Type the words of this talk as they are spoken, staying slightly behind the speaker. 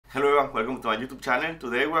Hello everyone, welcome to my YouTube channel.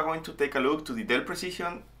 Today we are going to take a look to the Dell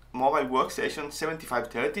Precision Mobile Workstation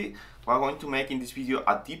 7530. We are going to make in this video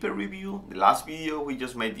a deeper review. The last video we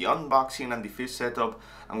just made the unboxing and the first setup,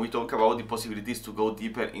 and we talk about the possibilities to go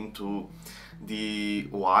deeper into the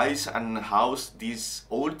whys and hows these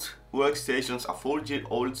old workstations, a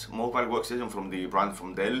 4-year-old mobile workstation from the brand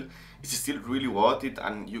from Dell, is still really worth it,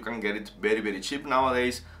 and you can get it very cheap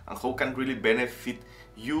nowadays, and how can really benefit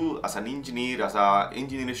you as an engineer, as an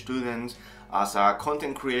engineering student, as a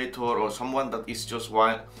content creator, or someone that is just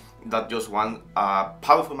want a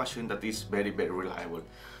powerful machine that is very reliable.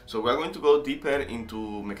 So we're going to go deeper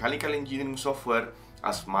into mechanical engineering software,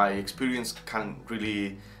 as my experience can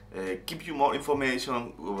really give you more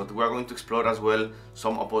information. But we're going to explore as well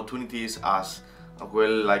some opportunities as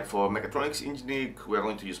well, like for mechatronics engineering. We're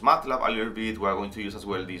going to use Matlab a little bit. We're going to use as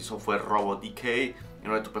well the software RoboDK in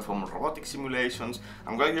order to perform robotic simulations.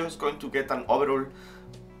 And we're just going to get an overall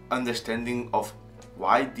understanding of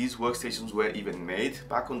why these workstations were even made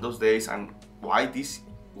back on those days, and why these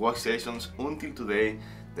workstations until today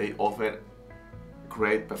they offer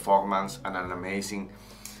great performance and an amazing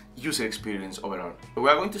user experience overall. We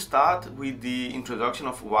are going to start with the introduction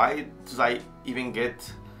of why did I even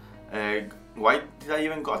got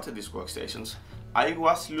these workstations. I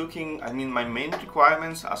was looking, my main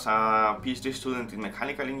requirements as a PhD student in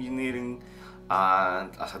mechanical engineering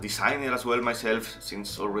and as a designer as well myself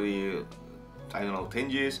since already, 10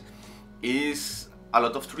 years, is a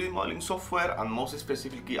lot of 3D modeling software, and most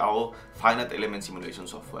specifically our finite element simulation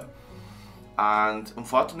software. And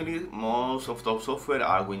unfortunately, most of those software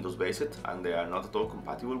are Windows based and they are not at all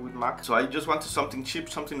compatible with Mac. So I just wanted something cheap,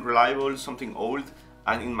 something reliable, something old.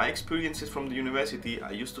 And in my experiences from the university, I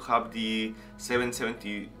used to have the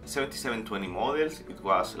 7720 models. It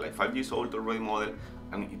was like 5 years old already model,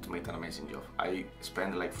 and it made an amazing job. I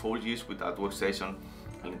spent like 4 years with that workstation,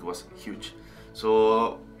 and it was huge.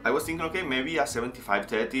 So I was thinking, okay, maybe a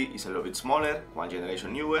 7530 is a little bit smaller, 1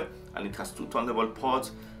 generation newer, and it has 2 Thunderbolt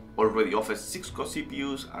ports, already offers 6 core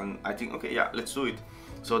CPUs, and I think, okay, yeah, let's do it.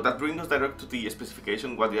 So that brings us direct to the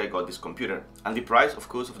specification. What did I got this computer? And the price, of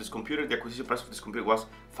course, of this computer, the acquisition price of this computer was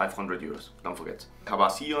 500 euros, don't forget. I have a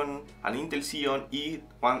Xeon, an Intel Xeon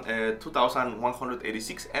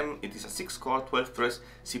E2186M. It is a 6-core, 12-thread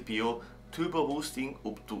CPU, turbo boosting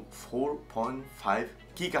up to 4.5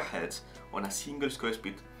 GHz on a single square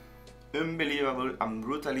speed. Unbelievable and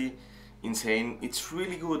brutally insane. It's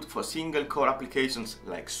really good for single core applications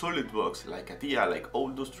like Solidworks, like Catia, like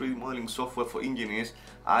all those 3D modeling software for engineers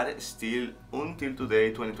are still, until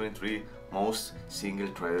today, 2023, most single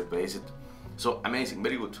threaded based. So amazing,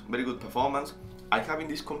 very good performance. I have in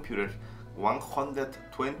this computer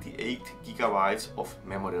 128 gigabytes of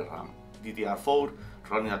memory RAM, DDR4,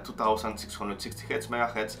 running at 2660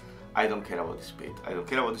 MHz. I don't care about the speed.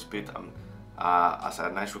 As a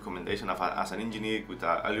nice recommendation as an engineer with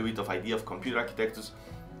a little bit of idea of computer architectures,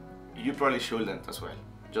 you probably shouldn't as well.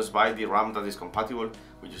 Just buy the RAM that is compatible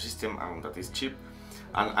with your system and that is cheap.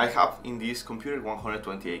 And I have in this computer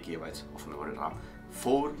 128 gigabytes of memory RAM.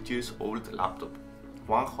 4 years old laptop,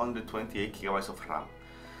 128 gigabytes of RAM.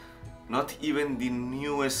 Not even the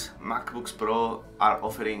newest MacBooks Pro are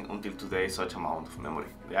offering until today such amount of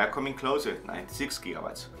memory. They are coming closer, 96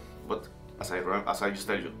 gigabytes. But as I just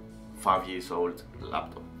tell you, 5 years old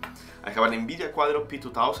laptop. I have an NVIDIA Quadro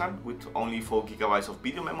P2000 with only 4 gigabytes of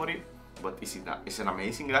video memory, but it's an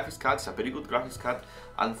amazing graphics card. It's a very good graphics card,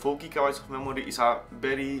 and 4 gigabytes of memory is a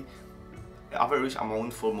very average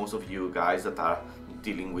amount for most of you guys that are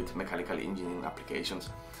dealing with mechanical engineering applications.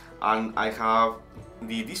 And I have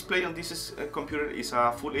the display on this computer is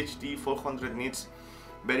a Full HD 400 nits,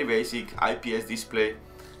 very basic IPS display.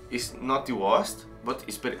 It's not the worst, but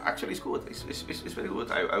it's actually it's good. It's very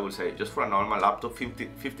good, I will say. Just for a normal laptop,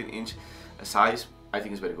 15-inch size, I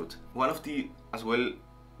think it's very good. One of the as well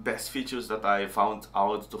best features that I found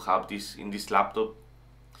out to have this in this laptop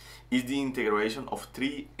is the integration of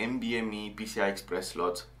 3 NVMe PCI Express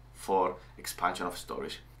slots for expansion of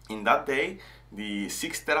storage. In that day, the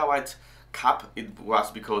 6 terabytes cap, it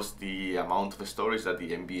was because the amount of storage that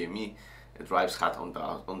the NVMe drives had on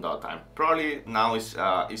that time. Probably now is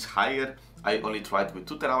higher. I only tried with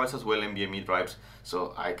 2 terabytes as well NVMe drives,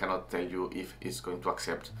 so I cannot tell you if it's going to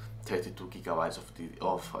accept 32 gigabytes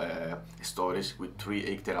of storage with 3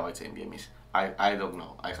 8 terabytes NVMe's. I don't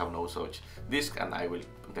know. I have no such disk, and I will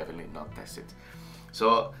definitely not test it.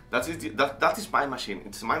 So that is my machine.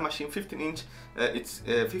 It's my machine, 15-inch. It's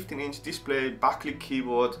a 15-inch display, backlit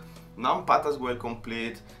keyboard, numpad as well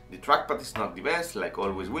complete. The trackpad is not the best, like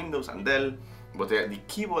always Windows and Dell. but the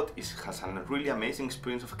keyboard has a really amazing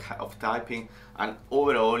experience of typing, and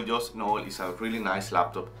overall, just in all, it's a really nice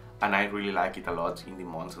laptop, and I really like it a lot in the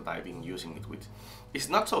months that I've been using it with. It's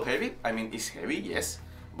not so heavy. I mean, it's heavy, yes,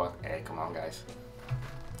 but come on, guys.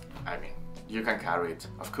 I mean, you can carry it.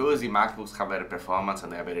 Of course, the MacBooks have better performance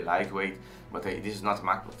and they are very lightweight, but this is not a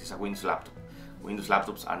MacBook, this is a Windows laptop. Windows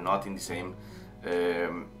laptops are not in the same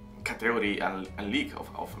category and league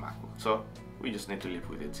of MacBook, so we just need to live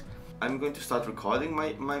with it. I'm going to start recording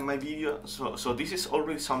my video, so this is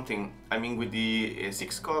already something. I mean, with the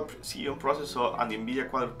 6-core Xeon processor and the NVIDIA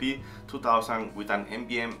Quadro P2000 with an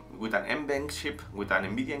NVENC chip, with an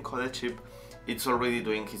NVIDIA encoded chip, it's already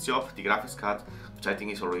doing its job. The graphics card, which I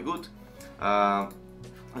think is already good. As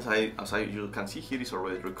you can see here, is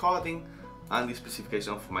already recording, and the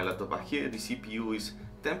specification for my laptop back here, the CPU is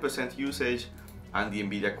 10% usage, and the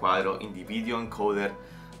NVIDIA Quadro in the video encoder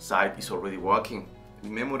side is already working. The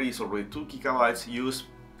memory is already 2 GB used.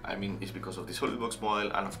 I mean, it's because of the Solidworks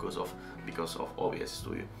model and of course because of OBS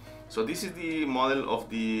Studio. So this is the model of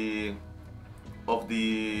the Ford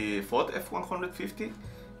F150.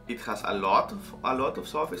 It has a lot of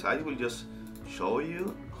surface. I will just show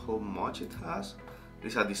you how much it has.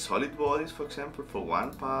 These are the solid bodies, for example, for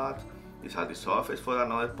one part. These are the surface for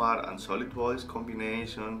another part, and solid bodies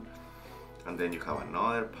combination. And then you have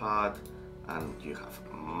another part, and you have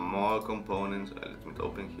more components. Let me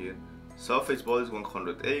open here. Surface bodies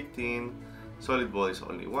 118, solid bodies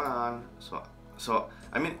only 1. So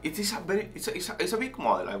I mean, it is it's a big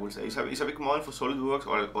model. I would say it's a big model for Solidworks,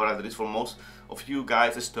 or at least for most of you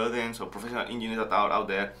guys, students or professional engineers that are out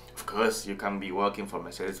there. Of course, you can be working for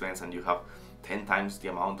Mercedes-Benz and you have 10 times the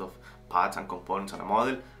amount of parts and components on a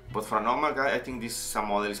model. But for a normal guy, I think this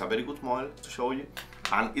model is a very good model to show you,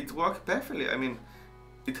 and it works perfectly. I mean,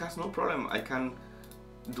 it has no problem. I can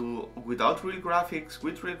do without real graphics,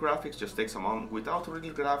 with real graphics, just takes a moment, without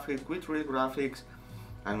real graphics, with real graphics.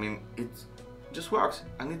 I mean, it just works,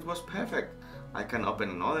 and it was perfect. I can open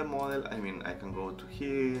another model. I mean, I can go to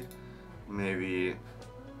here, maybe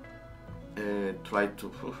try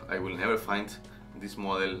to, I will never find this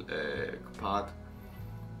model part.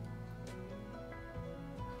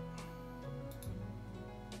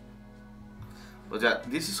 But yeah,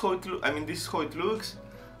 this is how it looks. I mean, this is how it looks,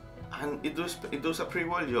 and it does a pretty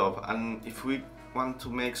well job. And if we want to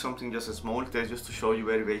make something, just a small test, just to show you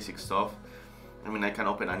very basic stuff, I mean, I can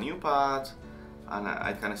open a new part and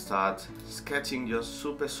I can start sketching, just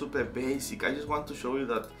super basic. I just want to show you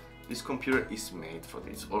that this computer is made for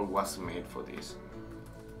this, or was made for this.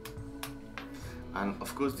 And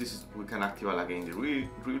of course, we can activate again the real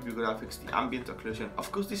view graphics, the ambient occlusion.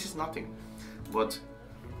 Of course, this is nothing, but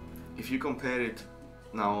if you compare it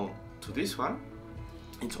now to this one,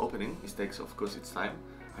 it's opening. It takes, of course, its time.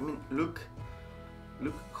 I mean, look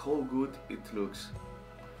how good it looks.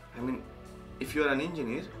 I mean, if you're an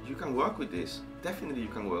engineer, you can work with this. Definitely, you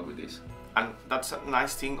can work with this. And that's a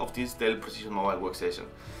nice thing of this Dell Precision Mobile Workstation.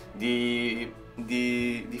 The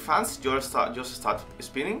fans just start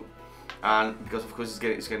spinning, and because of course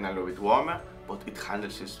it's getting a little bit warmer, but it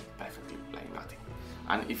handles this perfectly like nothing.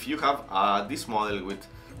 And if you have this model with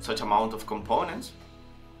such amount of components,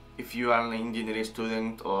 if you are an engineering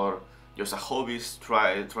student or just a hobbyist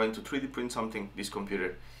trying to 3D print something, this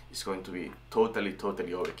computer is going to be totally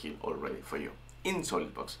overkill already for you in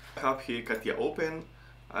Solidworks. I have here Catia open.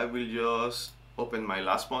 I will just open my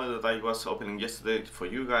last model that I was opening yesterday for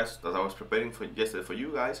you guys, that I was preparing for yesterday for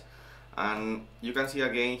you guys. And you can see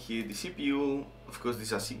again here the CPU. Of course, this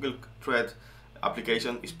is a single thread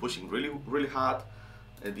application, is pushing really hard.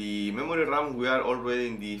 The memory RAM, we are already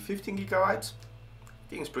in the 15 gigabytes. I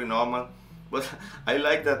think it's pretty normal, but I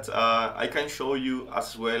like that I can show you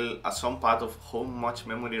as well as some part of how much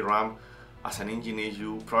memory RAM as an engineer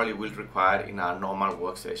you probably will require in a normal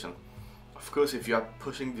workstation. Of course, if you are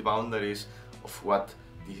pushing the boundaries of what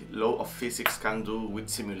the law of physics can do with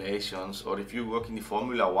simulations, or if you work in the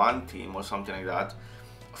Formula 1 team or something like that,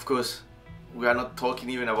 of course, we are not talking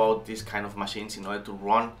even about these kind of machines in order to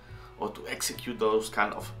run or to execute those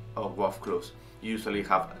kind of workflows. You usually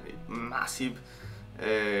have massive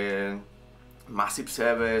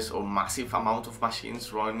servers or massive amount of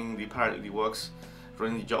machines running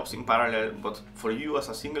running the jobs in parallel. But for you as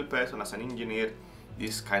a single person, as an engineer,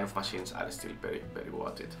 these kind of machines are still very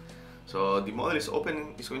worth it. So the model is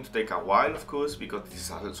opening. It's going to take a while, of course, because this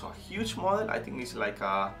is also a huge model. I think it's like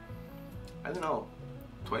a, I don't know,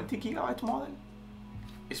 20 gigabyte model.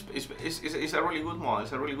 It's a really good model.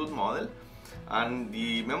 It's a really good model. And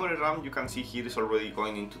the memory RAM, you can see here, is already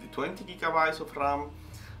going into the 20 gigabytes of RAM.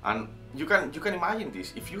 And you can imagine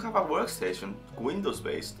this. If you have a workstation, Windows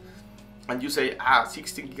based, and you say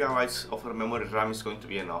 16 gigabytes of memory RAM is going to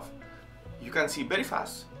be enough, you can see very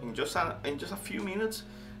fast, in just a few minutes,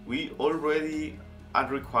 we already are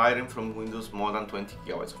requiring from Windows more than 20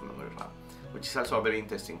 gigabytes of memory RAM, which is also a very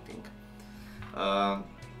interesting thing.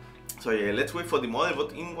 So yeah, let's wait for the model.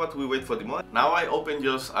 But in what we wait for the model, now I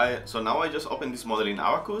just opened this model in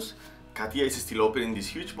Abaqus. Catia is still opening this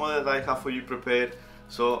huge model that I have for you prepared.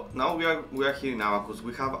 So now we are here in Abaqus.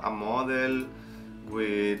 We have a model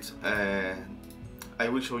with I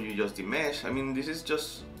will show you just the mesh. I mean, this is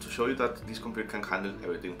just to show you that this computer can handle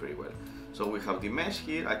everything pretty well. So we have the mesh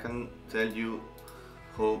here. I can tell you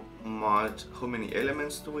how many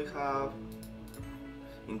elements do we have.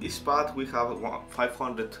 In this part we have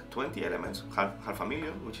 520 elements, half a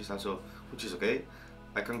million, which is okay.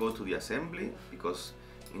 I can go to the assembly, because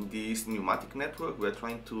in this pneumatic network we are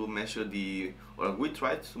trying to measure we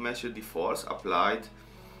tried to measure the force applied,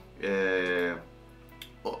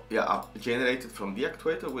 generated from the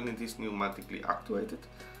actuator when it is pneumatically actuated.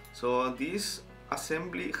 So this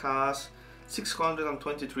assembly has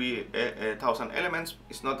 623,000 elements.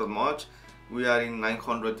 It's not that much. We are in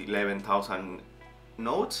 911,000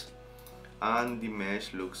 nodes, and the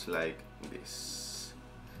mesh looks like this.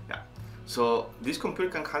 Yeah, so this computer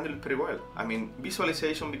can handle it pretty well. I mean,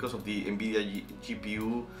 visualization, because of the NVIDIA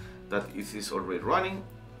GPU that is already running,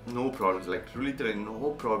 no problems, like literally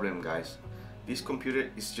no problem, guys. This computer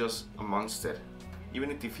is just a monster. Even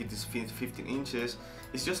if it is 15 inches,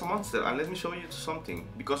 it's just a monster. And let me show you something.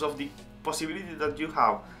 Because of the possibility that you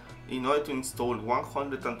have in order to install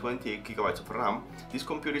 128 gigabytes of RAM, this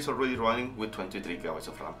computer is already running with 23 gigabytes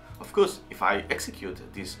of RAM. Of course, if I execute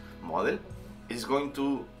this model, it's going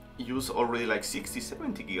to use already like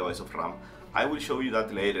 60-70 gigabytes of RAM. I will show you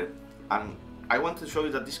that later. And I want to show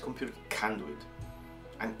you that this computer can do it.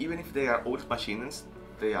 And even if they are old machines,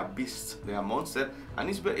 they are beasts, they are monsters, and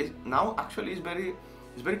it's very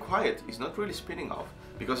quiet. It's not really spinning off,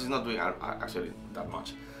 because it's not doing actually that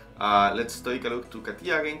much. Let's take a look to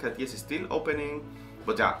Catia again. Catia is still opening,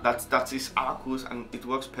 but yeah, that's his Abaqus, and it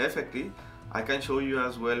works perfectly. I can show you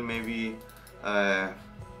as well maybe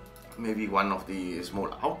one of the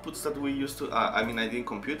small outputs that we used to. I mean, I didn't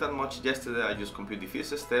compute that much yesterday. I just computed the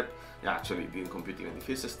first step. Yeah, actually didn't compute even the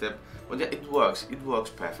first step, but yeah, it works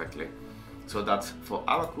perfectly. So that's for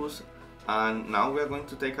Abaqus, and now we are going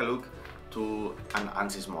to take a look to an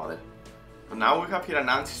ANSYS model. Now we have here an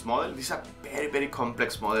ANSYS model. This is a very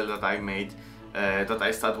complex model that I made, that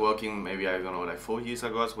I started working maybe, I don't know, like 4 years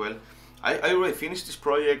ago as well. I already finished this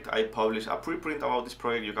project. I published a preprint about this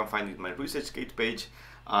project. You can find it in my ResearchGate page,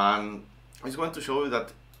 and I just want to show you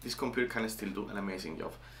that this computer can still do an amazing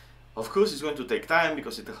job. Of course, it's going to take time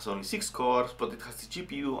because it has only 6 cores, but it has the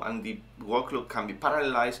GPU, and the workload can be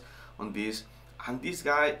parallelized on this. And this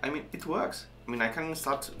guy, I mean, it works. I mean, I can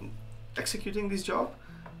start executing this job,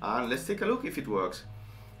 and let's take a look if it works.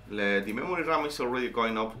 The memory RAM is already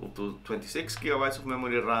going up to 26 gigabytes of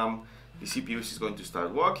memory RAM. The CPU is going to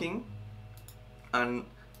start working, and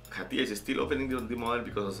Catia is still opening the model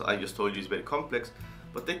because, as I just told you, it's very complex.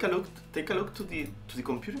 But take a look to the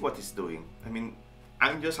computer, what it's doing. I mean,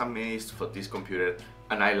 I'm just amazed for this computer,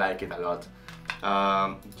 and I like it a lot.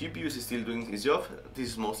 GPU is still doing its job. This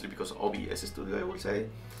is mostly because of OBS Studio, I will say.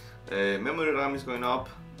 Memory RAM is going up.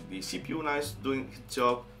 The CPU now is doing its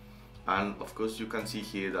job, and of course you can see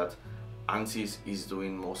here that ANSYS is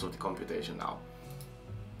doing most of the computation now.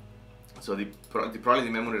 So probably the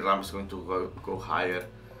memory RAM is going to go higher,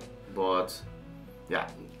 but yeah,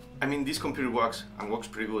 I mean, this computer works and works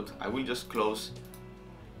pretty good. I will just close,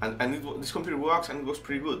 and this computer works and it works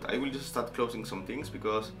pretty good. I will just start closing some things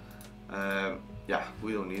because yeah,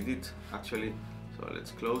 we don't need it actually. So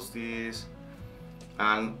let's close this,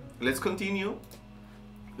 and let's continue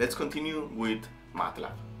with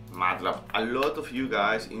Matlab. A lot of you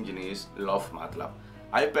guys, engineers, love Matlab.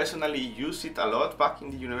 I personally used it a lot back in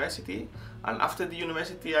the university, and after the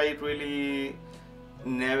university I really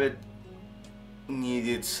never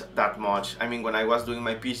needed that much. I mean, when I was doing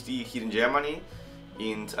my PhD here in Germany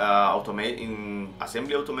in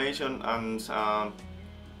assembly automation and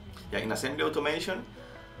in assembly automation,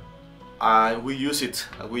 we use it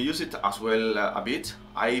as well a bit.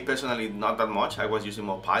 I personally not that much. I was using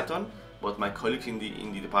more Python, but my colleagues in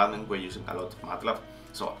the department were using a lot of Matlab.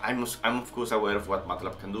 So I'm of course aware of what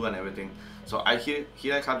Matlab can do and everything. So here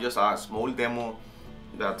I have just a small demo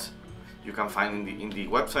that you can find in the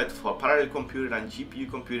website for parallel computing and GPU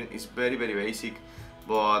computing. It's very basic,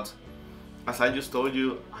 but as I just told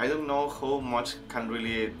you, I don't know how much can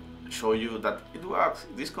really show you that it works.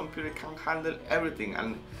 This computer can handle everything,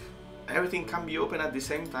 and everything can be open at the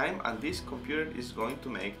same time, and this computer is going to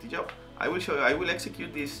make the job. I will show you. I will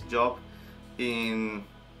execute this job in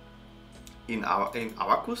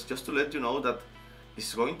Abaqus, just to let you know that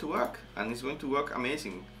it's going to work, and it's going to work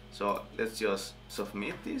amazing. So let's just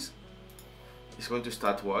submit this. It's going to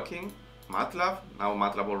start working. Matlab, now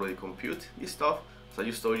Matlab already compute this stuff. So I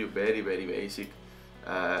just told you very basic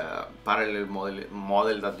parallel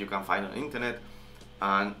model that you can find on the internet.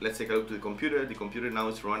 And let's take a look to the computer. The computer now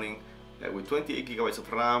is running with 28 gigabytes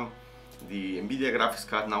of RAM. The NVIDIA graphics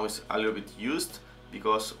card now is a little bit used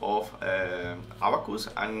because of Abaqus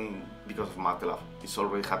and because of Matlab. It's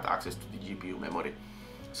already had access to the GPU memory.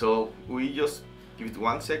 So we just give it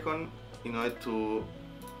 1 second in order to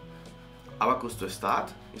Abaqus to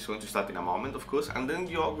start. It's going to start in a moment, of course, and then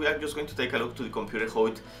we are just going to take a look to the computer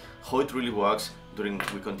how it really works during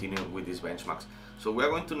we continue with these benchmarks. So we are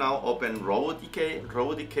going to now open RoboDK.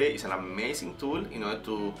 RoboDK is an amazing tool in order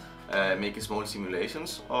to make small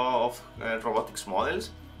simulations of robotics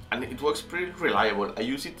models, and it works pretty reliable. I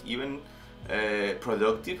use it even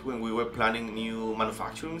productive when we were planning new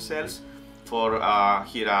manufacturing cells for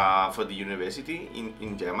for the university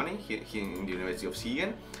in Germany, here in the University of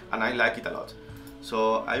Siegen, and I like it a lot.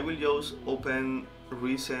 So I will just open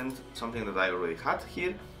recent, something that I already had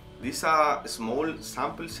here. This is a small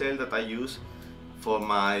sample cell that I use for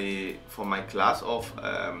my class of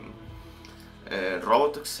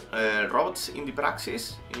robots in the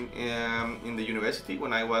praxis in the university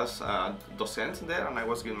when I was a docent there and I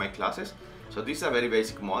was giving my classes. So this is a very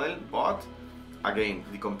basic model, but again,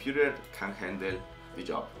 the computer can handle the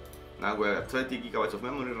job. Now we have 30 gigabytes of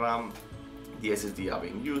memory RAM, the SSD are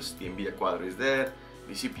being used, the NVIDIA Quadro is there,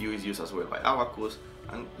 the CPU is used as well by Abaqus,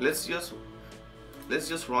 and let's just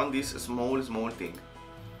run this small thing.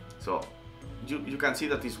 So you can see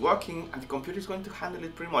that it's working, and the computer is going to handle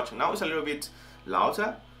it pretty much. Now it's a little bit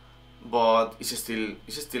louder, but it's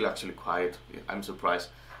still actually quiet. I'm surprised.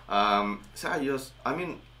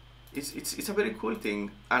 It's a very cool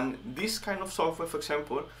thing, and this kind of software, for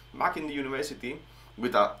example, back in the university,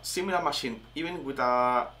 with a similar machine, even with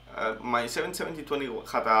my 77020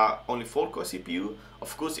 had only 4-core CPU.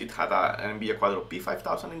 Of course, it had an NVIDIA Quadro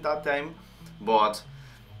P5000 in that time, but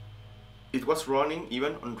it was running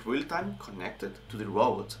even on real-time connected to the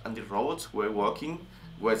robots, and the robots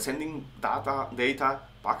were sending data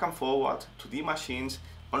back and forward to the machines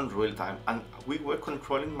on real time, and we were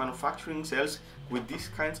controlling manufacturing cells with these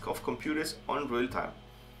kinds of computers on real time,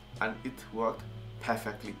 and it worked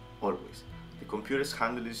perfectly always. The computers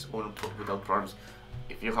handle this without problems.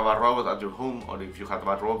 If you have a robot at your home, or if you have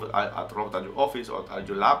a robot at your office or at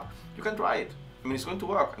your lab, you can try it. I mean, it's going to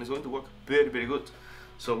work, and it's going to work very good.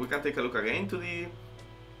 So we can take a look again to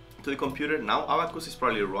the computer. Now Abaqus is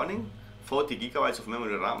probably running. 40 gigabytes of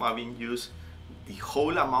memory RAM are being used. The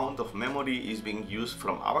whole amount of memory is being used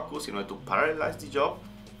from Abaqus in order to parallelize the job.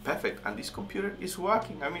 Perfect, and this computer is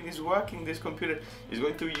working. I mean, it's working. This computer is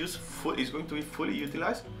going to be fully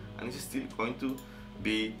utilized, and it's still going to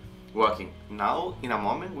be working. Now, in a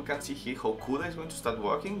moment, we can see here how CUDA is going to start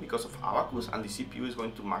working because of Abaqus, and the CPU is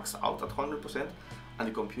going to max out at 100%, and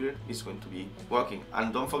the computer is going to be working.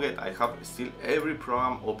 And don't forget, I have still every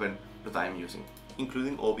program open that I'm using,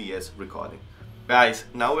 including OBS recording. Guys,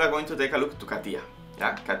 now we are going to take a look to Catia.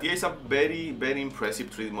 Yeah, Catia is a very impressive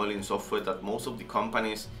 3D modeling software that most of the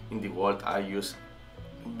companies in the world are using.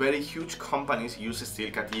 Very huge companies use still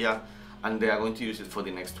Catia, and they are going to use it for the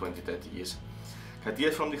next 20-30 years. Catia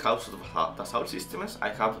is from the house of Dassault Systems. I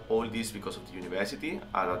have all this because of the university,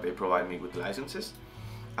 that they provide me with licenses.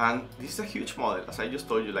 And this is a huge model, as I just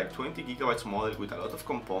told you, like 20 gigabytes model with a lot of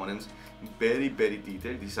components, very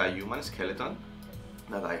detailed. This is a human skeleton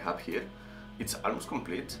that I have here. It's almost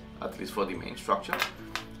complete, at least for the main structure,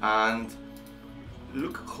 and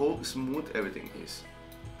look how smooth everything is.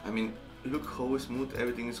 I mean, look how smooth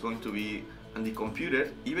everything is going to be, and the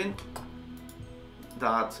computer, even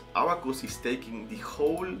that Abaqus is taking the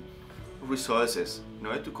whole resources in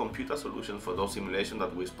order to compute a solution for those simulations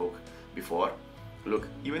that we spoke before. Look,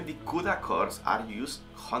 even the CUDA cores are used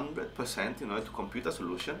 100% in order to compute a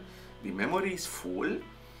solution. The memory is full,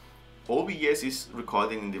 OBS is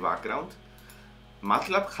recording in the background.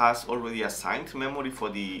 Matlab has already assigned memory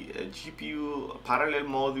for the GPU parallel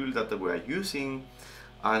module that we are using,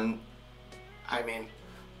 and I mean,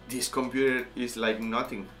 this computer is like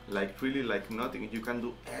nothing, like really like nothing. You can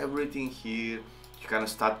do everything here, you can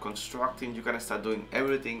start constructing, you can start doing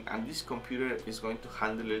everything, and this computer is going to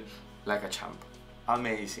handle it like a champ.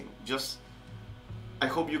 Amazing. Just, I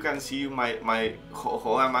hope you can see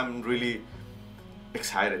how I'm really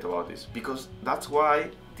excited about this, because that's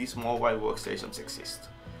why these mobile workstations exist,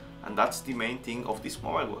 and that's the main thing of this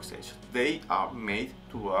mobile workstation. They are made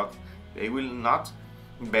to work. They will not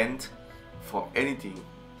bend for anything.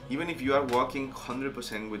 even if you are working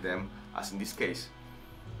 100% with them, as in this case.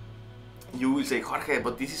 You will say, Jorge,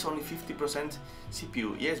 but this is only 50%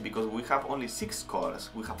 CPU. Yes, because we have only 6 cores,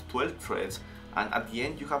 we have 12 threads, and at the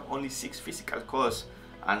end you have only 6 physical cores.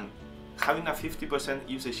 And having a 50%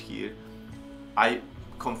 usage here, I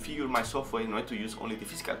configure my software in order to use only the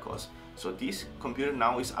physical cores. So this computer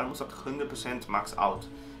now is almost at 100% max out.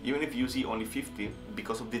 Even if you see only 50,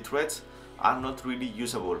 because of the threads are not really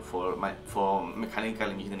usable for mechanical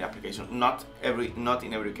engineering application. Not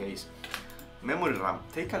in every case. Memory RAM,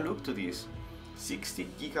 take a look to this.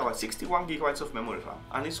 61 gigabytes of memory RAM,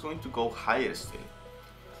 and it's going to go higher still.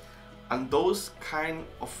 And those kind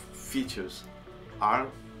of features are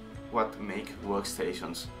what make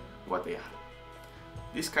workstations what they are.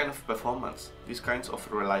 This kind of performance, these kinds of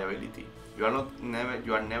reliability, you are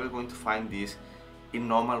never going to find this in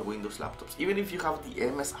normal Windows laptops. Even if you have the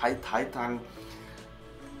MSI Titan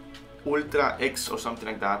Ultra X or something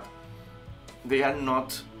like that, they are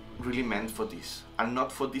not really meant for this, and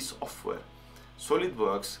not for this software.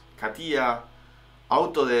 Solidworks, Catia,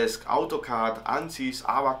 Autodesk, AutoCAD, ANSYS,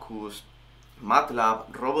 Abaqus,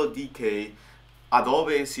 Matlab, RoboDK,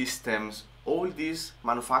 Adobe Systems, all these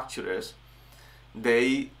manufacturers,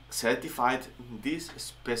 they certified these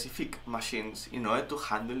specific machines in order to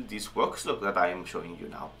handle this workload that I am showing you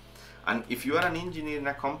now. And if you are an engineer in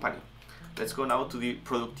a company, let's go now to the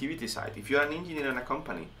productivity side. If you are an engineer in a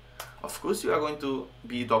company, of course you are going to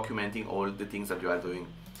be documenting all the things that you are doing.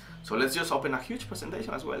 So let's just open a huge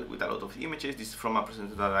presentation as well with a lot of images. This is from a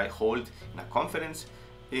presentation that I hold in a conference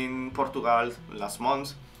in Portugal last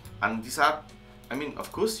month. And these are, I mean,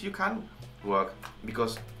 of course you can work,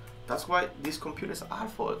 because that's why these computers are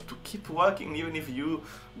for, to keep working even if your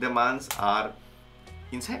demands are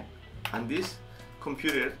insane. And this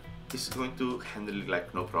computer is going to handle it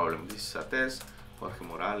like no problem. This is a test. Jorge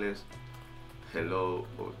Morales. Hello,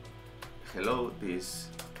 this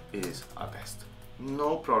is a test.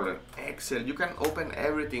 No problem. Excel, you can open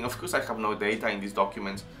everything. Of course I have no data in these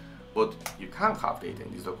documents, but you can have data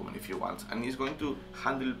in this document if you want, and it's going to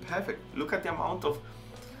handle perfect. Look at the amount of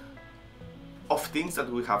things that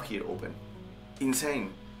we have here open.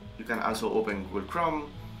 Insane. You can also open Google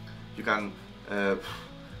Chrome. You can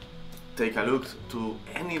take a look to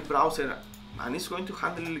any browser, and it's going to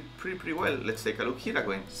handle it pretty well. Let's take a look here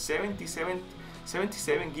again. 77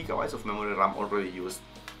 gigabytes of memory RAM already used.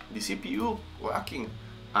 The CPU working,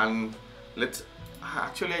 and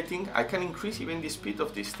actually I think I can increase even the speed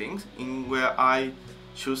of these things in where I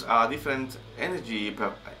choose a different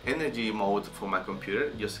energy mode for my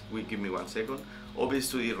computer. Just give me 1 second. OBS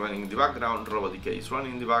Studio running in the background, RoboDK is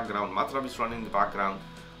running in the background, Matlab is running in the background,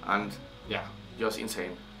 and yeah, just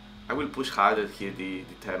insane. I will push harder here the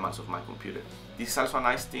thermals of my computer. This is also a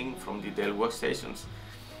nice thing from the Dell Workstations.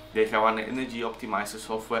 They have an energy optimizer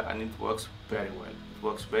software, and it works very well. It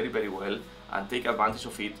works very well, and take advantage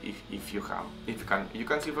of it if you can. You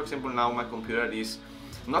can see, for example, now my computer is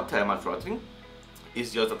not thermal throttling.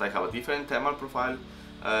 It's just that I have a different thermal profile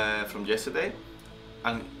from yesterday.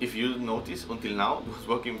 And if you notice, until now it was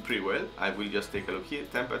working pretty well. I will just take a look here,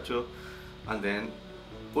 temperature, and then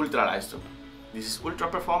ultra lightstone. This is ultra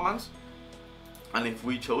performance, and if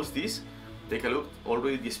we chose this, take a look,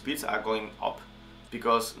 already the speeds are going up,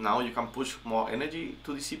 because now you can push more energy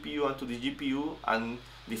to the CPU and to the GPU, and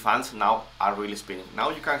the fans now are really spinning. Now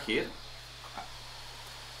you can hear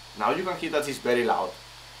that it's very loud.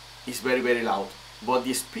 It's very loud. But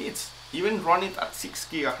the speeds, even running at 6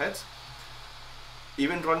 GHz,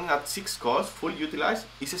 even running at 6 cores full utilized,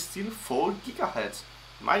 is still 4 GHz.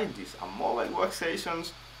 Imagine this, a mobile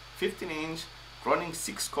workstations, 15-inch, running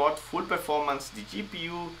 6 core full performance, the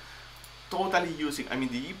GPU totally using, I mean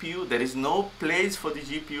the GPU, there is no place for the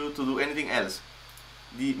GPU to do anything else.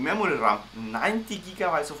 The memory RAM, 90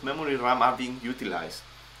 gigabytes of memory RAM are being utilized.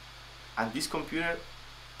 And this computer,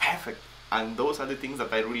 perfect. And those are the things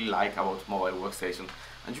that I really like about mobile workstation.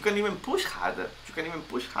 And you can even push harder.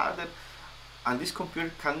 And this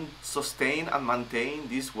computer can sustain and maintain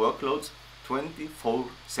these workloads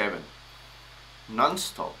 24/7,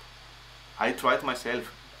 non-stop. I tried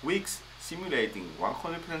myself, weeks simulating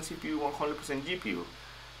 100% CPU, 100% GPU.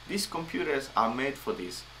 These computers are made for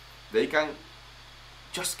this. They can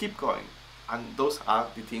just keep going. And those are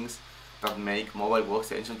the things that make mobile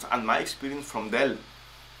workstations, and my experience from Dell,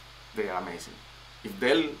 they are amazing. If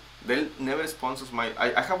Dell never sponsors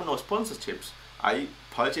I have no sponsorships. I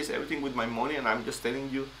purchase everything with my money, and I'm just telling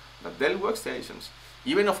you that Dell Workstations,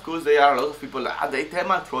 even of course there are a lot of people that they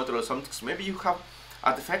thermal throttle or something, so maybe you have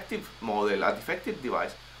a defective model, a defective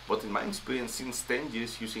device, but in my experience since 10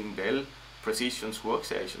 years using Dell Precision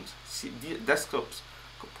workstations, desktops,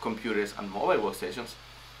 computers and mobile workstations,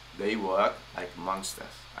 they work like monsters.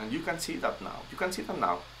 And you can see that now. You can see that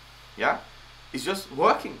now. Yeah? It's just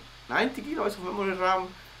working. 90 gigabytes of memory RAM,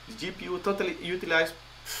 the GPU totally utilized,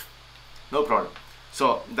 no problem.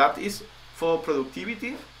 So that is for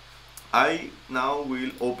productivity. I now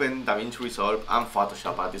will open Davinci Resolve and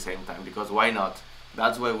Photoshop at the same time, because why not?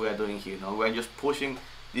 That's what we are doing here. Now we're just pushing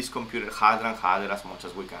this computer harder and harder as much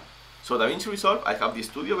as we can. So Davinci Resolve, I have the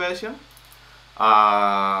studio version.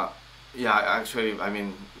 Yeah, actually, I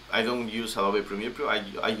mean, I don't use Adobe Premiere Pro.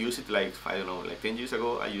 I use it like, I don't know, like 10 years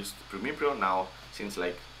ago. I used Premiere Pro. Now, since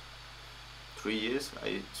like 3 years,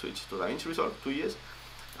 I switched to Davinci Resolve, 2 years.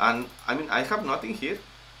 And I mean, I have nothing here,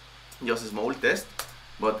 just a small test.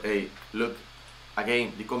 But hey, look,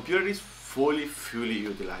 again, the computer is fully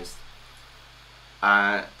utilized.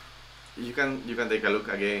 You can take a look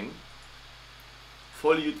again.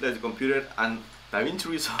 Fully utilized computer, and Davinci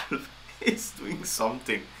Resolve is doing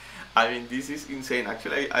something. I mean, this is insane.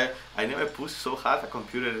 Actually, I never pushed so hard a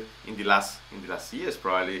computer in the last years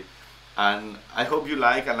probably. And I hope you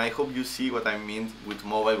like, and I hope you see what I mean with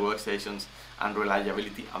mobile workstations and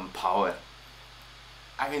reliability and power.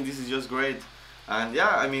 I mean, this is just great. And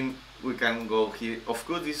yeah, I mean, we can go here. Of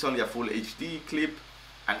course, this is only a full HD clip,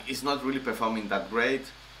 and it's not really performing that great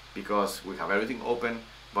because we have everything open.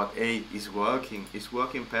 But hey, it's working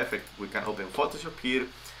perfect. We can open Photoshop here.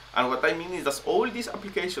 And what I mean is that all these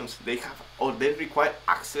applications, they have, or they require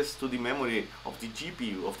access to the memory of the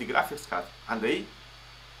GPU, of the graphics card, and they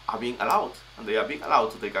are being allowed,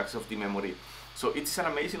 to take access of the memory. So it's an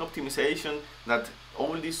amazing optimization that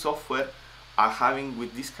all this software are having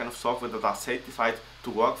with this kind of software that are certified to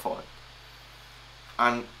work for it.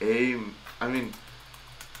 And I mean,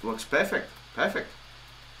 works perfect.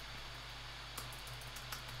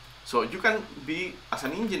 So you can be, as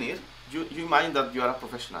an engineer, you imagine that you are a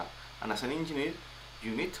professional, and as an engineer,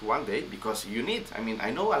 you need one day, because you need, I mean,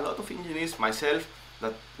 I know a lot of engineers, myself,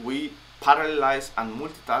 that we parallelize and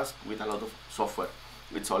multitask with a lot of software,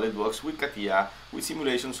 with Solidworks, with Catia, with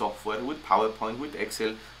simulation software, with PowerPoint, with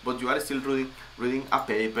Excel, but you are still reading a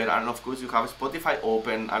paper, and of course you have Spotify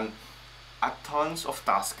open, and a tons of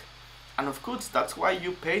tasks. And of course, that's why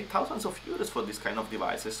you pay thousands of euros for this kind of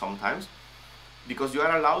devices sometimes, because you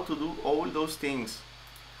are allowed to do all those things.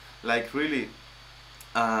 Like really,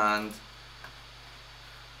 and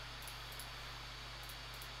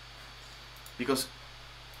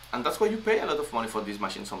that's why you pay a lot of money for this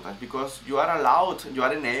machine sometimes, because you are allowed, you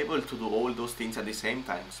are enabled to do all those things at the same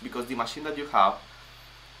time, because the machine that you have,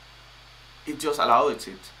 it just allows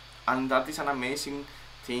it. And that is an amazing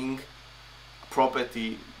thing,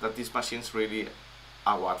 property, that these machines really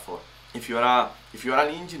are what for. If you are an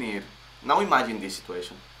engineer, now imagine this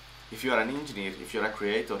situation. If you are an engineer, if you are a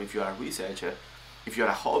creator, if you are a researcher, if you are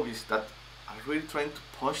a hobbyist that are really trying to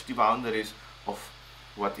push the boundaries of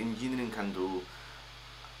what engineering can do,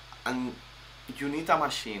 and you need a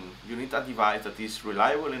machine, you need a device that is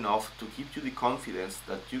reliable enough to give you the confidence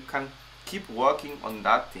that you can keep working on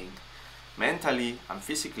that thing mentally and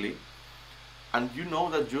physically, and you know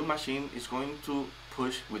that your machine is going to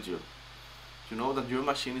push with you. You know that your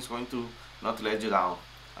machine is going to not let you down,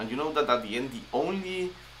 and you know that at the end, the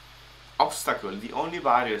only obstacle, the only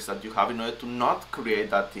barriers that you have in order to not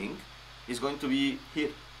create that thing is going to be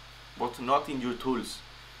here, but not in your tools.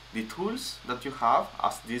 The tools that you have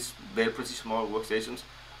as these Dell Precision Mobile Workstations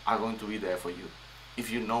are going to be there for you.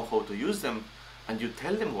 If you know how to use them and you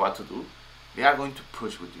tell them what to do, they are going to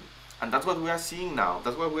push with you. And that's what we are seeing now.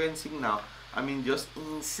 I mean, just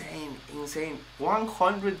insane.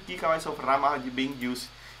 100 gigabytes of RAM are being used.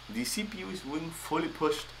 The CPU is being fully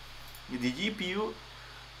pushed. The GPU,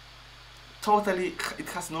 totally, it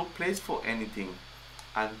has no place for anything.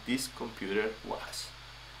 And this computer was.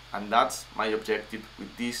 And that's my objective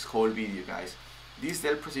with this whole video, guys. This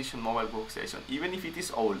Dell Precision Mobile Workstation, even if it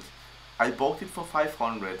is old, I bought it for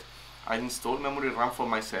 500. I installed memory RAM for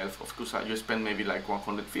myself. Of course, you spend maybe like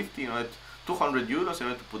 150, 200 euros in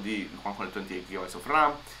order to put the 128 gigabytes of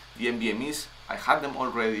RAM. The NVMEs, I had them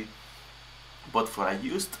already. But for a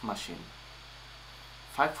used machine,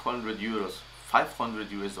 500 euros,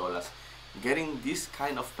 500 US dollars, getting this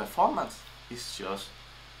kind of performance is just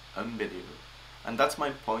unbelievable. And that's my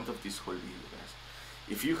point of this whole video, guys.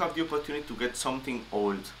 If you have the opportunity to get something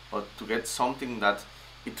old, or to get something that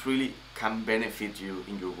it really can benefit you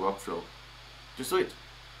in your workflow, just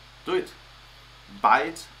do it. Buy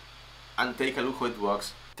it and take a look how it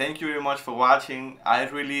works. Thank you very much for watching. I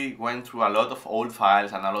really went through a lot of old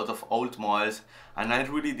files and a lot of old models, and I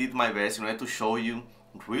really did my best in order to show you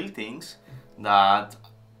real things that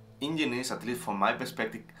engineers, at least from my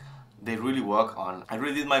perspective, they really work on. I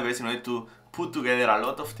really did my best in order to put together a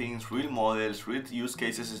lot of things, real models, real use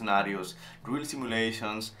cases, scenarios, real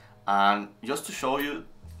simulations, and just to show you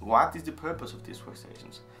what is the purpose of these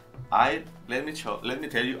workstations. Let me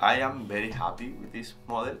tell you, I am very happy with this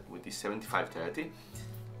model, with this 7530,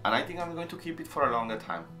 and I think I'm going to keep it for a longer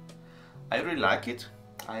time. I really like it.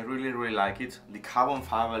 I really like it. The carbon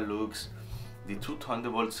fiber looks, the two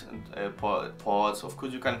Thunderbolt ports. Of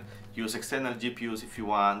course, you can use external GPUs if you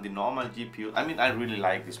want, the normal GPU. I mean, I really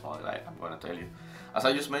like this model, I'm gonna tell you. As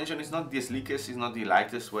I just mentioned, it's not the sleekest, it's not the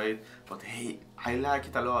lightest weight, but hey, I like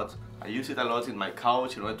it a lot. I use it a lot in my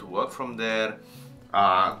couch in order to work from there.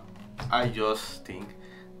 I just think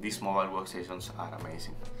these mobile workstations are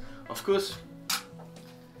amazing. Of course,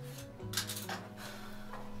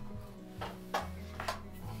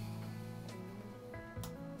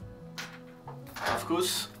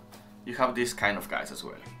 you have this kind of guys as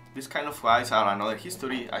well. These kind of guys are another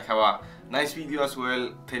history. I have a nice video as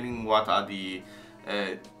well telling what are the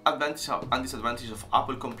advantages and disadvantages of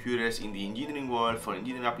Apple computers in the engineering world for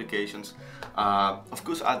engineering applications. Of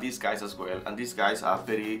course, are these guys as well, and these guys are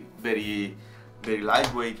very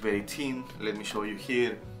lightweight, very thin. Let me show you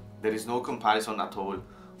here. There is no comparison at all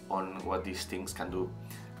on what these things can do.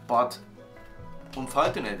 But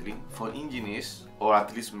unfortunately, for engineers, or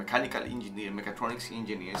at least mechanical engineers, mechatronics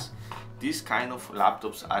engineers, these kind of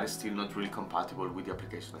laptops are still not really compatible with the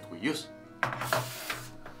application that we use.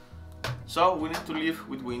 So we need to live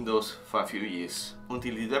with Windows for a few years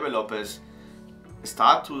until the developers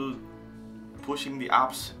start to pushing the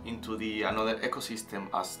apps into the another ecosystem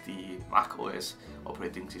as the Mac OS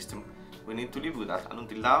operating system. We need to live with that, and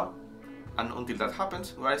until that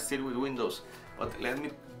happens, we are still with Windows. But let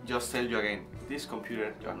me just tell you again, this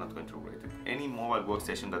computer, you are not going to regret it. Any mobile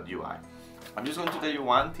workstation that you buy. I'm just going to tell you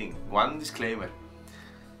one thing, one disclaimer.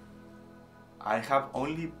 I have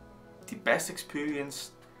only the best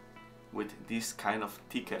experience with this kind of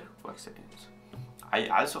thicker workstations. I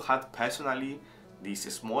also had personally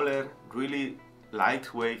these smaller, really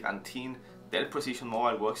lightweight and thin Dell Precision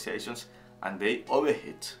mobile workstations, and they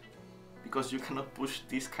overheat because you cannot push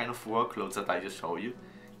these kind of workloads that I just showed you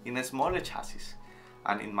in a smaller chassis.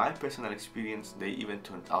 And in my personal experience, they even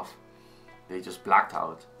turned off. They just blacked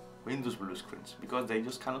out Windows blue screens because they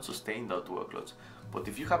just cannot sustain those workloads. But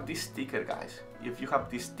if you have these thicker guys, if you have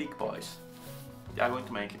these thick boys, they are going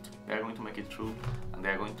to make it. They are going to make it through, and they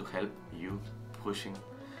are going to help you pushing,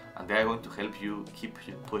 and they are going to help you keep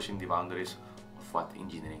pushing the boundaries of what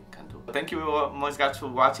engineering can do. Thank you very much guys for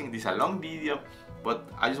watching. This is a long video, but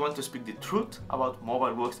I just want to speak the truth about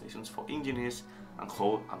mobile workstations for engineers and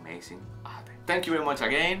how amazing are they. Thank you very much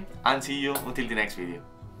again, and see you until the next video.